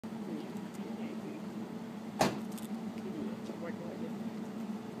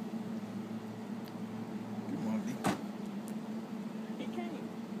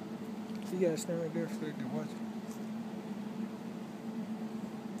You gotta stand right there so they can watch it.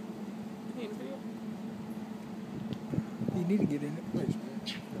 You need a video? You need to get in it.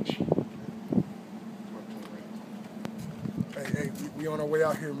 Hey, we on our way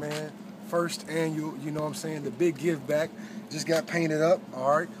out here, man. First annual, you know what I'm saying, the big give back. Just got painted up,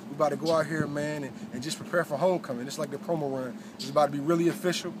 all right? We about to go out here, man, and just prepare for homecoming. It's like the promo run. It's about to be really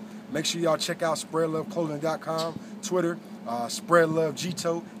official. Make sure y'all check out spreadloveclothing.com, Twitter,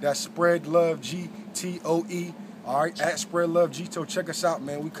 spreadlovegto. That's spreadlovegtoe. All right, at spreadlovegto. Check us out,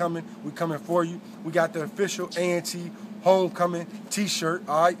 man. We coming for you. We got the official A&T homecoming t-shirt,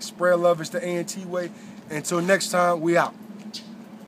 all right? Spread love is the A&T way. Until next time, we out.